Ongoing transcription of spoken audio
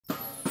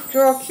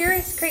Draw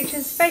curious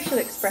creature's facial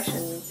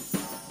expressions.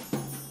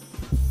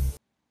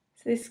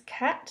 So this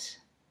cat,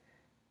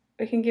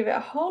 we can give it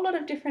a whole lot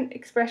of different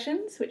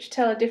expressions which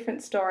tell a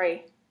different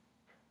story.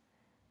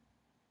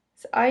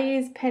 So I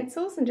use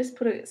pencils and just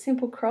put a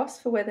simple cross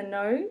for where the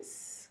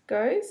nose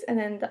goes, and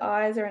then the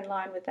eyes are in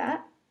line with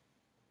that.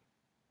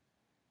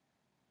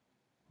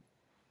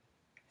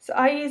 So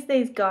I use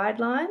these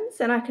guidelines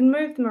and I can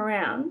move them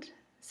around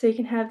so you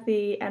can have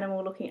the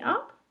animal looking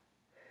up.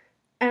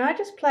 And I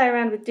just play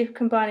around with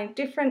combining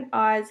different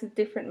eyes with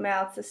different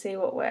mouths to see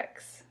what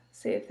works.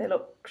 See if they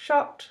look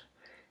shocked.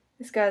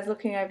 This guy's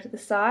looking over to the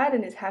side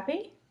and is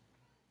happy.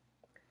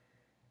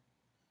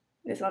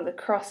 This one's a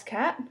cross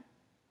cat.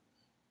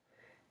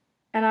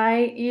 And I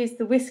use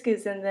the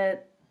whiskers and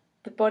the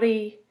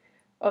body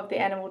of the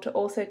animal to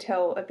also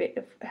tell a bit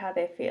of how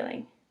they're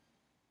feeling.